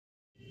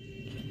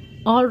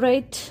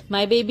Alright,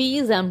 my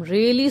babies, I'm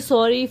really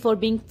sorry for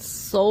being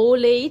so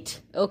late.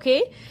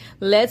 Okay,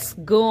 let's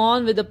go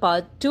on with the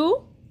part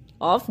 2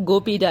 of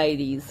Gopi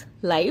Diaries.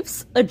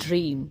 Life's a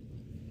dream.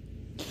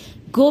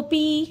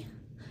 Gopi,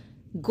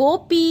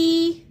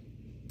 Gopi.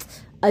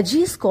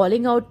 Aji is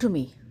calling out to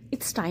me.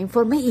 It's time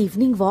for my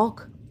evening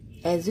walk.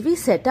 As we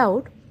set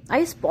out,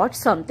 I spot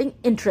something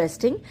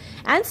interesting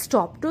and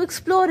stop to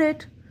explore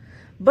it.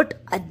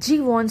 But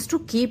Aji wants to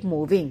keep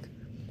moving.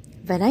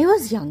 When I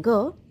was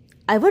younger,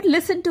 I would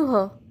listen to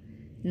her.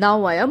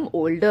 Now I am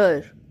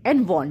older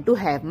and want to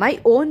have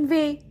my own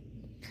way.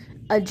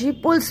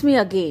 Aji pulls me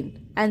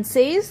again and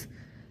says,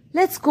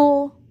 "Let's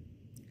go."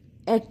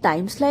 At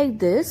times like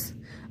this,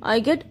 I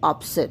get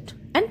upset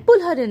and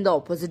pull her in the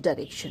opposite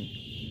direction.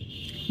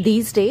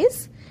 These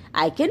days,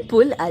 I can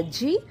pull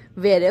Aji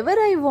wherever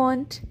I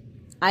want.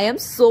 I am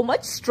so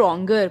much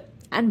stronger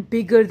and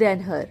bigger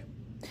than her.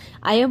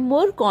 I am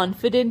more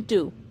confident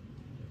too.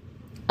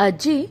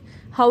 Aji,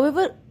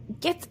 however,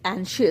 gets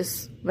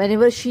anxious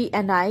whenever she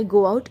and I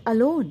go out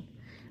alone.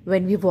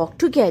 When we walk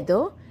together,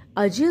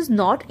 Aji is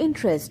not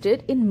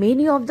interested in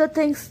many of the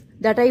things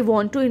that I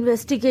want to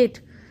investigate.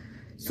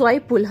 So I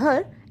pull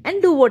her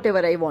and do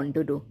whatever I want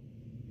to do.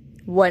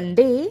 One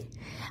day,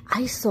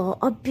 I saw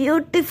a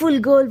beautiful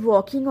girl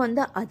walking on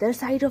the other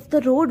side of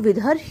the road with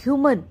her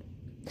human.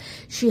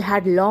 She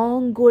had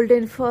long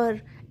golden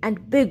fur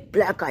and big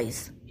black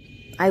eyes.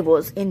 I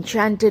was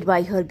enchanted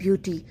by her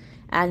beauty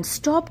and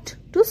stopped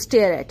to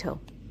stare at her.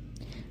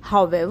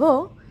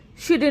 However,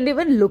 she didn't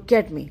even look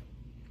at me.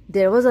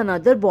 There was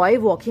another boy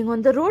walking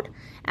on the road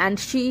and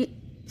she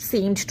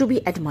seemed to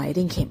be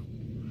admiring him.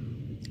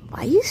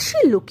 Why is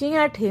she looking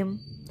at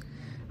him?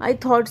 I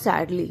thought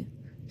sadly.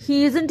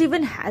 He isn't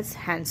even as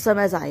handsome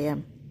as I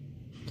am.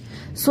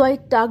 So I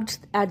tugged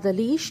at the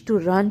leash to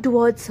run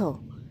towards her.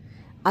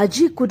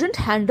 Aji couldn't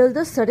handle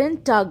the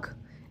sudden tug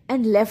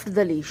and left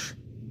the leash.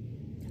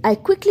 I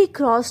quickly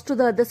crossed to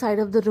the other side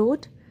of the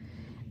road.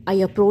 I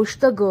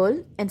approached the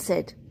girl and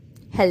said,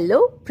 "Hello,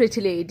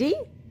 pretty lady."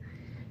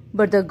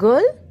 But the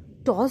girl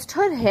tossed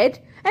her head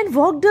and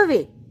walked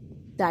away.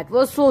 That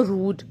was so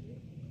rude.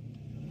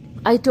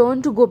 I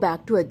turned to go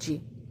back to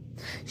Aji.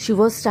 She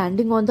was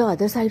standing on the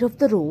other side of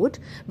the road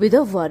with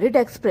a worried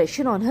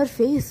expression on her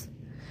face.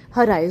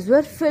 Her eyes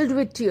were filled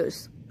with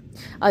tears.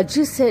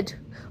 Aji said,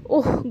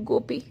 "Oh,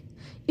 Gopi,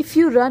 if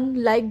you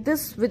run like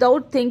this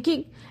without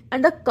thinking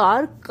and a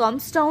car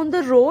comes down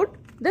the road,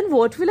 then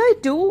what will I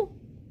do?"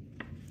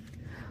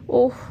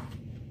 Oh,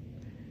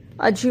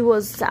 Aji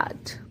was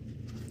sad.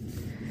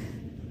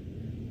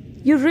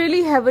 You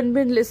really haven't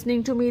been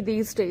listening to me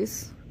these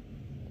days.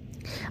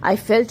 I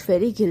felt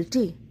very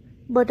guilty,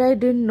 but I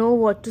didn't know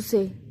what to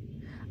say.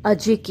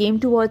 Aji came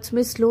towards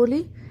me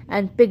slowly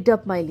and picked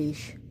up my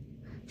leash.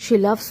 She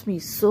loves me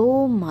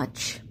so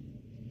much.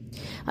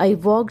 I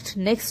walked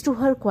next to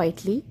her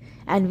quietly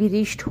and we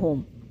reached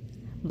home.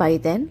 By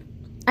then,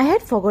 I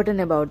had forgotten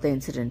about the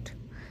incident,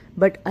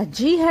 but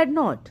Aji had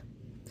not.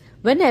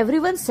 When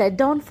everyone sat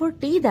down for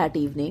tea that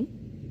evening,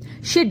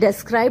 she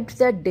described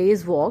that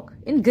day's walk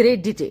in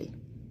great detail.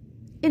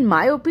 In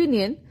my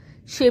opinion,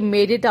 she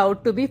made it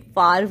out to be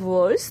far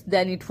worse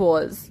than it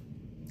was.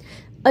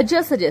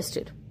 Aja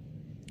suggested,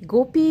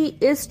 "Gopi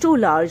is too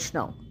large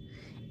now,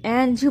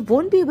 and you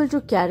won't be able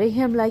to carry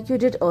him like you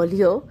did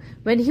earlier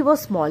when he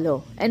was smaller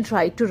and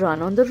tried to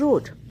run on the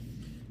road.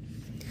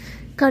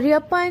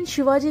 Karyappa and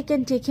Shivaji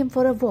can take him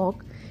for a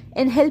walk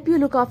and help you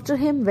look after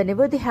him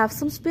whenever they have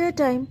some spare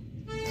time."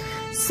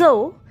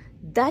 So,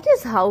 that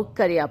is how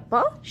Karyappa,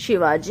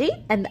 Shivaji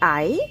and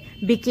I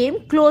became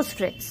close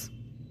friends.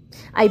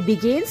 I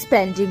began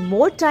spending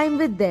more time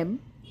with them,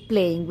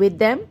 playing with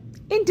them,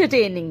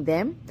 entertaining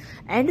them,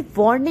 and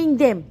warning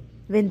them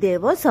when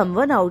there was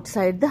someone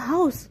outside the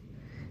house.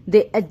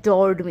 They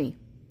adored me,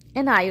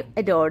 and I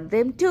adored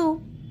them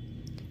too.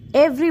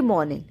 Every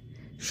morning,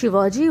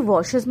 Shivaji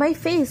washes my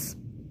face.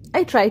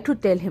 I try to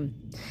tell him,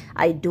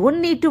 "I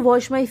don't need to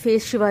wash my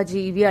face,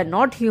 Shivaji. We are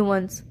not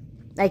humans.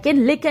 I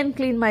can lick and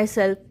clean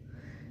myself."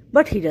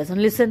 But he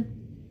doesn't listen.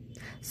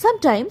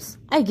 Sometimes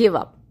I give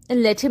up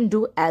and let him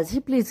do as he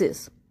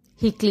pleases.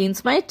 He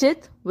cleans my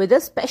teeth with a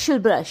special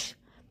brush.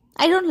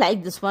 I don't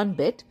like this one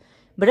bit,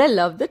 but I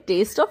love the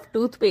taste of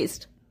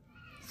toothpaste.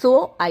 So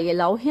I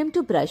allow him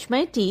to brush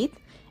my teeth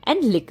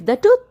and lick the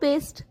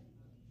toothpaste.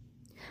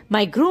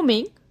 My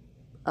grooming,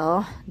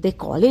 they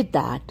call it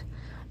that,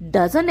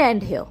 doesn't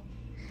end here.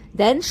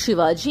 Then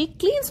Shivaji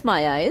cleans my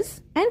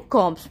eyes and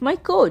combs my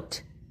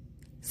coat.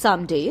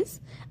 Some days,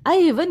 I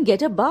even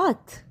get a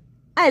bath.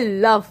 I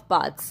love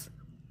baths.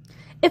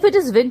 If it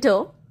is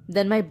winter,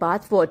 then my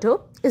bath water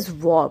is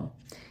warm.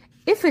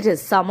 If it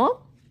is summer,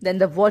 then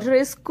the water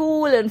is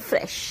cool and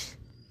fresh.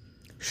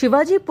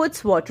 Shivaji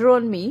puts water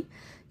on me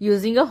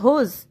using a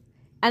hose,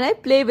 and I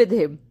play with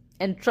him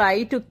and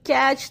try to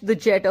catch the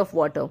jet of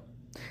water.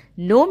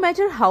 No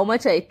matter how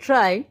much I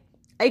try,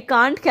 I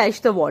can't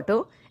catch the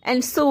water,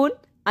 and soon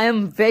I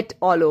am wet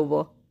all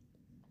over.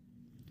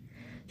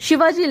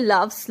 Shivaji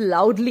laughs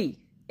loudly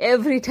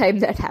every time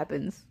that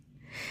happens.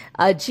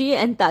 Aji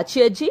and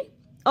Tachi Aji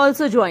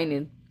also join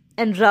in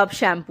and rub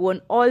shampoo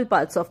on all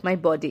parts of my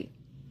body.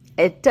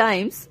 At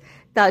times,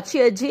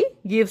 Tachi Aji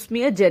gives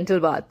me a gentle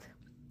bath.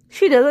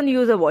 She doesn't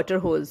use a water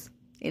hose.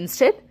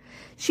 Instead,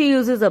 she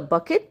uses a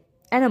bucket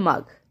and a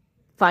mug.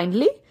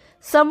 Finally,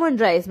 someone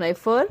dries my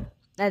fur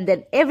and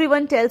then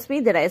everyone tells me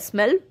that I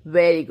smell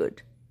very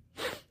good.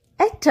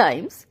 At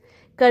times,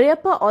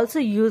 Karyappa also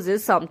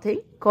uses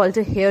something called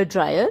a hair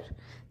dryer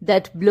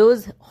that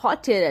blows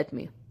hot air at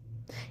me.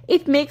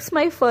 It makes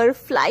my fur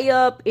fly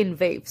up in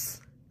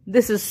waves.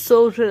 This is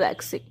so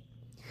relaxing.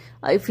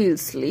 I feel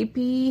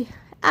sleepy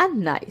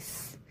and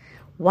nice.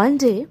 One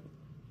day,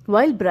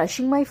 while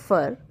brushing my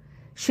fur,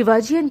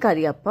 Shivaji and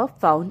Karyappa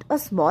found a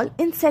small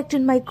insect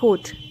in my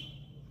coat.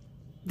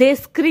 They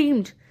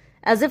screamed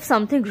as if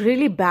something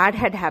really bad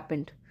had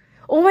happened.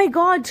 "Oh my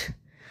God,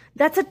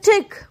 that's a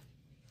tick!"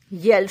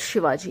 yelled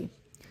Shivaji.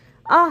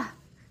 "Ah,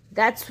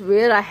 that's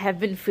where I have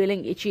been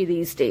feeling itchy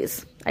these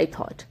days," I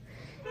thought.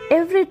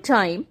 Every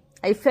time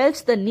I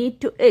felt the need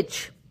to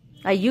itch,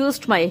 I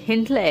used my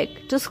hind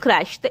leg to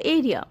scratch the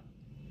area.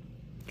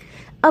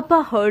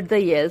 Appa heard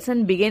the yells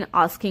and began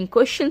asking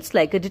questions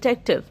like a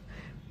detective.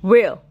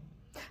 "Where?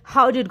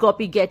 How did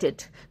Gopi get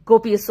it?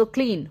 Gopi is so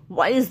clean.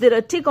 Why is there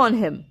a tick on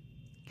him?"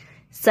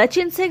 "Such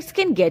insects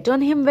can get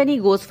on him when he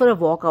goes for a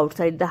walk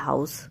outside the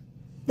house.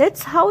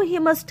 That's how he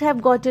must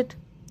have got it,"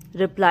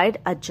 replied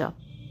Ajja.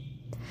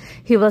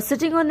 He was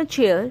sitting on a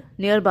chair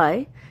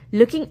nearby,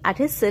 looking at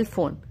his cell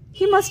phone.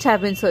 He must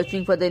have been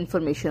searching for the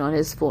information on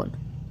his phone.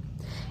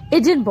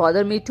 It didn't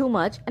bother me too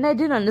much, and I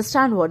didn't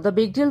understand what the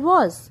big deal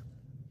was.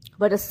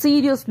 But a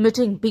serious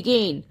meeting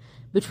began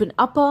between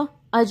Appa,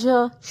 Ajja,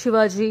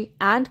 Shivaji,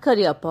 and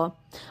Karyappa,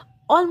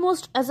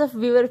 almost as if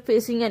we were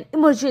facing an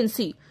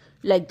emergency,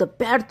 like the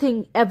bad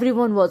thing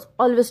everyone was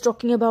always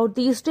talking about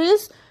these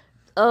days.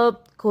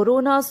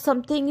 Corona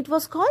something it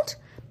was called?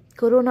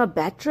 Corona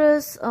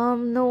batteries?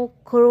 No.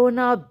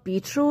 Corona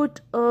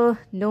beetroot?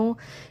 No.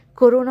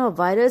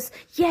 Coronavirus?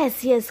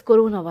 Yes,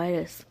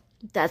 coronavirus.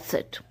 That's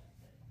it.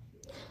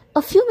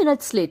 A few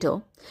minutes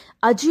later,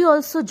 Aji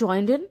also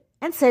joined in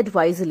and said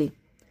wisely,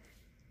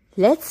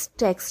 "Let's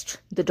text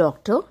the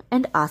doctor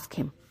and ask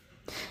him."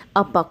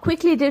 Appa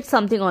quickly did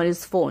something on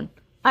his phone.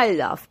 I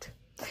laughed.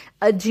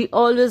 Aji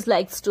always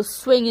likes to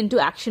swing into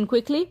action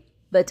quickly,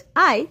 but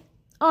I,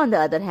 on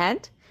the other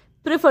hand,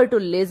 prefer to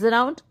laze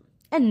around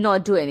and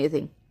not do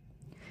anything.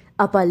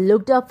 Appa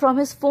looked up from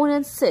his phone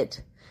and said,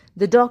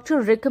 "The doctor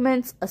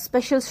recommends a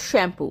special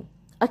shampoo,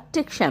 a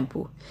tick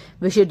shampoo.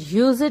 We should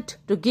use it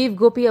to give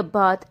Gopi a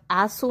bath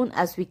as soon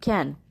as we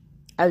can.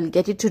 I will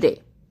get it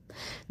today."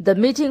 The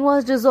meeting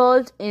was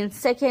dissolved in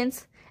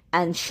seconds,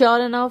 and sure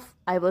enough,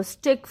 I was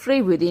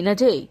tick-free within a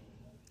day.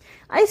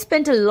 I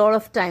spent a lot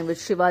of time with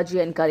Shivaji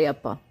and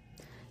Karyappa.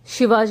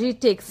 Shivaji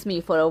takes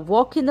me for a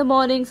walk in the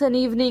mornings and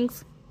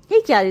evenings.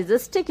 He carries a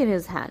stick in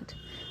his hand.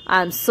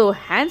 I am so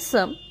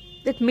handsome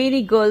that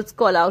many girls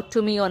call out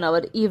to me on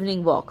our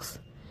evening walks.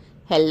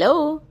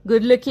 "Hello,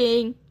 good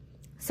looking."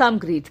 Some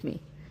greet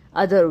me.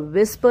 Others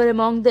whisper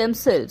among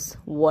themselves,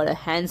 "What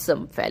a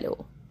handsome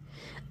fellow."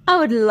 I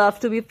would love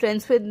to be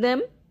friends with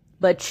them,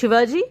 but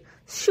Shivaji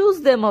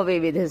shoos them away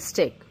with his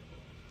stick.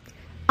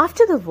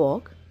 After the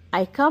walk,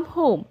 I come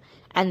home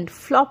and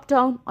flop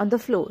down on the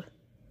floor.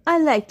 I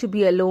like to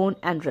be alone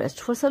and rest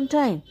for some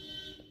time.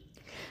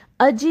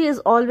 Aji is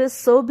always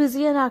so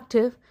busy and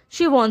active.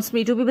 She wants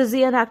me to be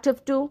busy and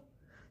active too.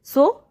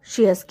 So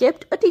she has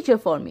kept a teacher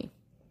for me.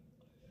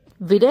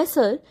 Vinay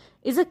sir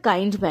is a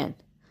kind man,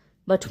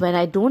 but when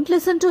I don't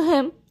listen to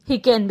him, he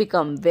can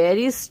become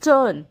very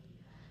stern.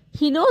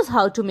 He knows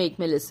how to make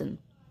me listen.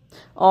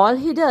 All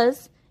he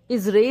does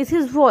is raise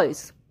his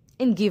voice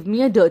and give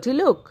me a dirty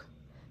look.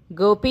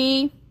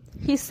 "Gopi,"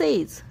 he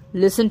says,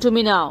 "listen to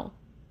me now."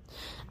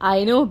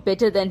 I know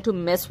better than to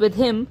mess with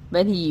him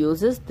when he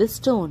uses this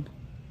tone.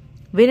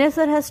 Vinay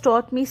sir has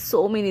taught me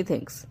so many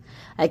things.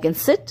 I can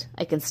sit,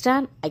 I can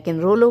stand, I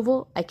can roll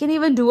over, I can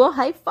even do a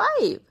high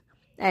five.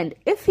 And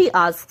if he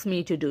asks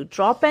me to do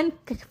drop and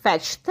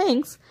fetch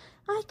things,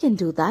 I can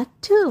do that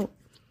too.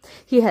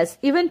 He has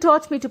even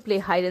taught me to play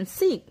hide and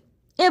seek.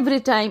 Every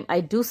time I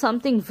do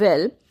something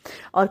well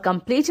or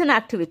complete an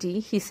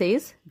activity, he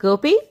says,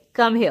 "Gopi,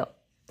 come here,"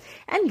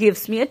 and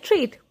gives me a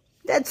treat.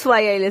 That's why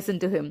I listen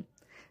to him.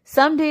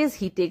 Some days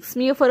he takes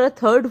me for a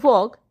third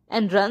walk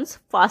and runs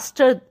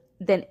faster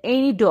than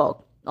any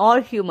dog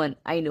or human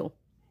I know.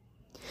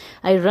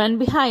 I run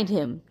behind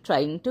him,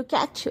 trying to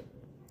catch him.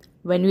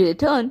 When we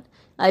return,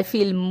 I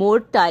feel more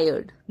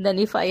tired than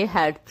if I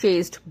had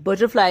chased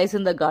butterflies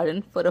in the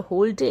garden for a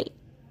whole day.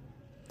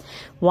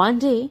 One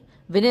day,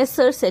 Vinay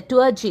sir said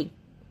to Aji,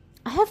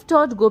 "I have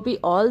taught Gopi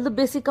all the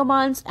basic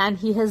commands and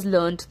he has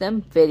learnt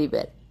them very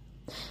well.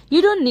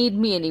 You don't need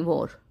me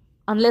anymore,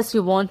 unless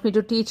you want me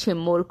to teach him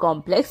more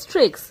complex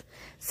tricks,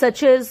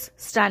 such as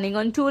standing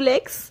on two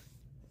legs."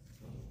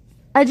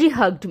 Aji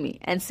hugged me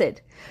and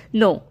said,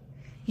 "No,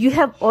 you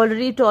have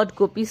already taught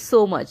Gopi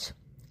so much.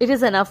 It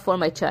is enough for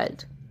my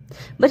child.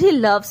 But he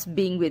loves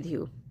being with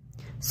you.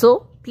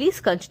 So,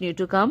 please continue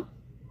to come."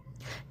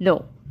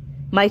 No,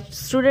 my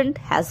student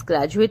has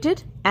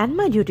graduated And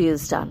my duty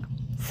is done,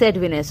 said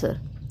Vinay sir.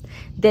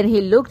 Then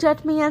he looked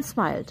at me and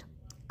smiled.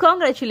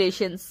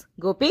 Congratulations,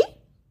 Gopi.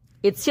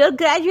 It's your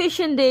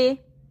graduation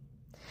day.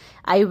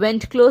 I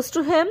went close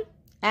to him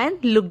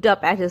and looked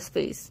up at his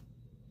face.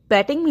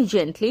 Patting me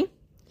gently,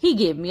 he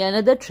gave me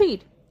another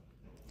treat.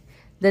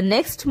 The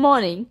next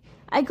morning,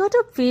 I got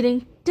up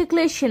feeling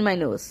ticklish in my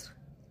nose.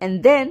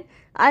 And then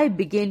I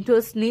began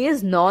to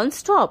sneeze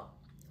non-stop.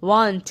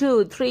 1,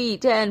 2, 3,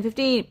 10,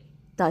 15.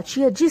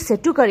 Tachi Ajji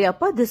said to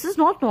Karyappa, this is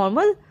not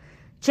normal.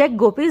 Check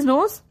Gopi's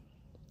nose.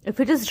 If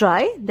it is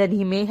dry, then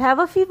he may have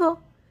a fever.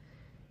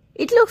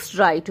 It looks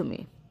dry to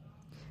me,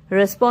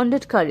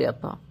 responded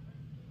Karyappa.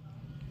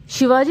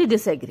 Shivaji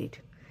disagreed.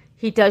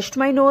 He touched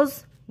my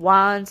nose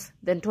once,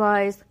 then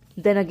twice,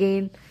 then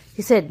again.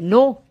 He said,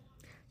 no,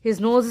 his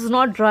nose is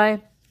not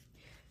dry.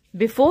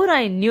 Before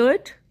I knew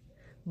it,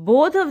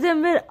 both of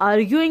them were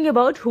arguing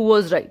about who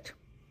was right.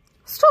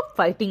 Stop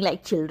fighting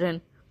like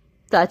children,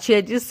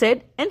 Tachi Ajji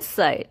said and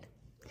sighed.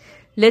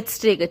 Let's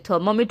take a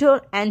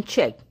thermometer and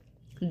check.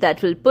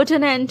 That will put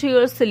an end to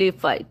your silly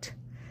fight.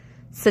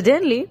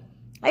 Suddenly,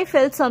 I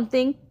felt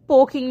something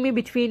poking me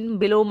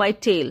below my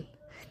tail.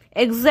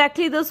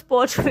 Exactly the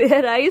spot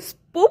where I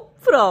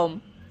pooped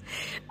from.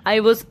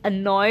 I was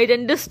annoyed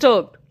and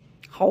disturbed.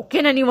 How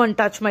can anyone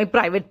touch my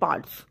private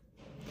parts?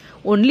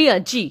 Only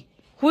Ajji,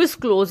 who is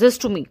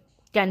closest to me,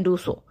 can do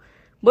so.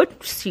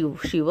 But she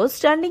was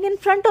standing in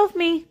front of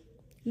me.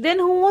 Then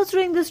who was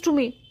doing this to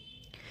me?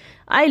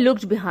 I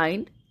looked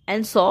behind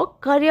and saw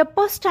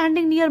Karyappa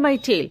standing near my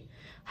tail.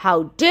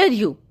 How dare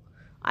you?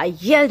 I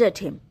yelled at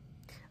him.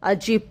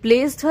 Ajji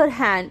placed her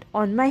hand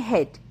on my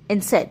head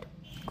and said,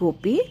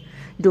 Gopi,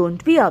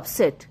 don't be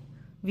upset.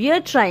 We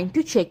are trying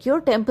to check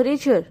your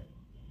temperature.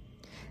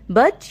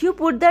 But you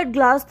put that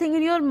glass thing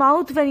in your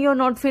mouth when you're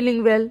not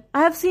feeling well.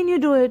 I have seen you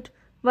do it.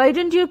 Why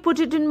didn't you put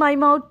it in my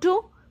mouth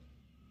too?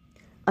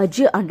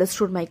 Ajji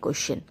understood my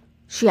question.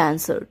 She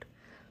answered,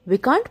 we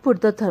can't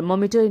put the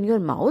thermometer in your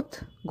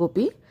mouth,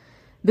 Gopi,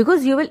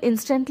 because you will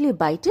instantly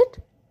bite it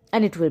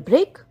and it will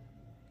break.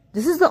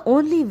 This is the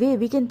only way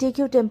we can take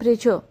your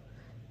temperature.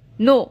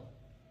 No,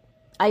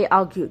 I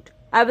argued.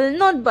 I will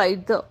not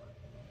bite the...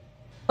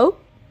 Oh,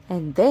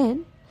 and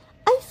then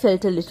I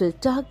felt a little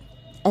tug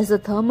as the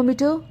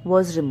thermometer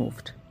was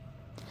removed.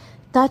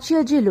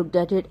 Tachi Ajji looked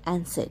at it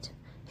and said,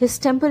 his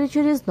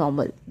temperature is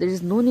normal. There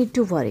is no need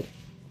to worry.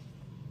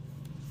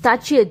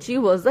 Tachi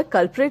Ajji was the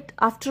culprit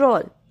after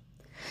all.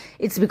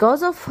 It's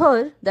because of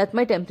her that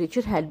my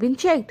temperature had been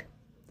checked.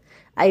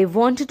 I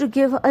wanted to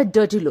give her a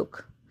dirty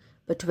look.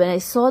 But when I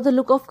saw the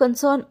look of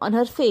concern on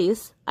her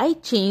face, I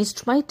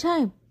changed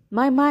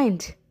my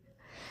mind.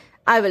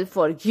 I will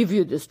forgive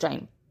you this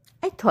time,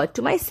 I thought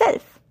to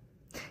myself.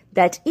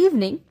 That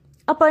evening,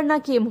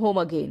 Aparna came home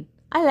again.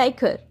 I like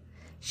her.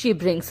 She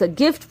brings a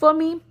gift for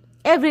me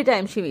every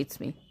time she meets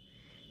me.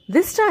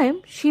 This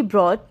time, she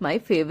brought my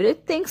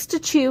favorite things to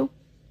chew.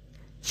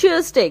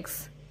 Chew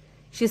sticks.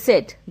 She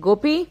said,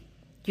 Gopi,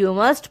 you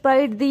must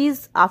bite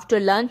these after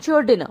lunch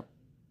or dinner.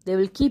 They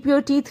will keep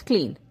your teeth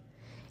clean.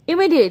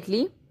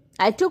 Immediately,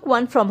 I took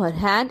one from her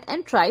hand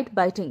and tried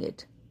biting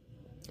it.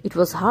 It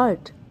was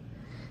hard.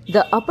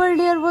 The upper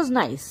layer was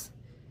nice,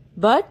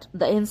 but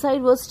the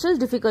inside was still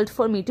difficult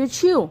for me to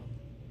chew.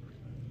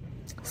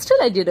 Still,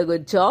 I did a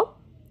good job.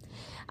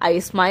 I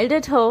smiled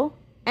at her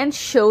and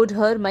showed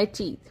her my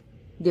teeth.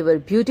 They were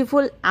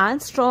beautiful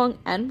and strong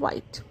and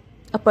white.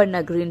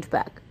 Aparna grinned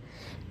back.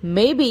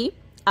 Maybe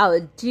our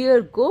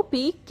dear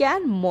Gopi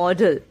can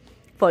model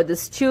for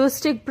this chew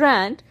stick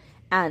brand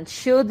and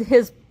show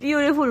his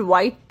beautiful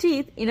white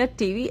teeth in a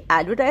TV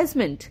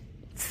advertisement,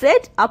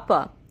 said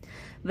Appa.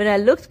 When I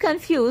looked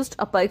confused,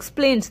 Appa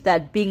explained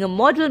that being a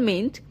model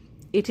meant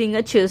eating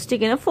a chew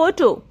stick in a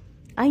photo.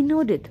 I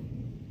nodded.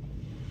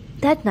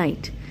 That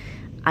night,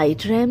 I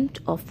dreamt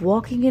of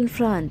walking in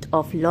front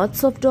of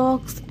lots of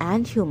dogs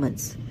and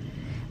humans.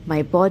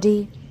 My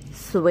body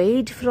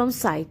swayed from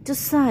side to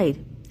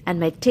side and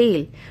my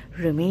tail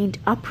remained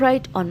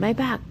upright on my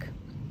back.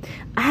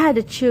 I had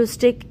a chew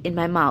stick in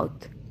my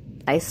mouth.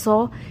 I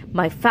saw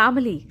my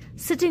family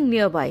sitting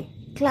nearby,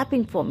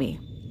 clapping for me.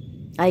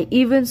 I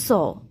even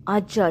saw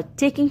Ajja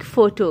taking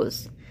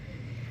photos.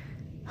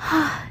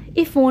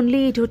 If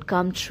only it would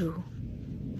come true.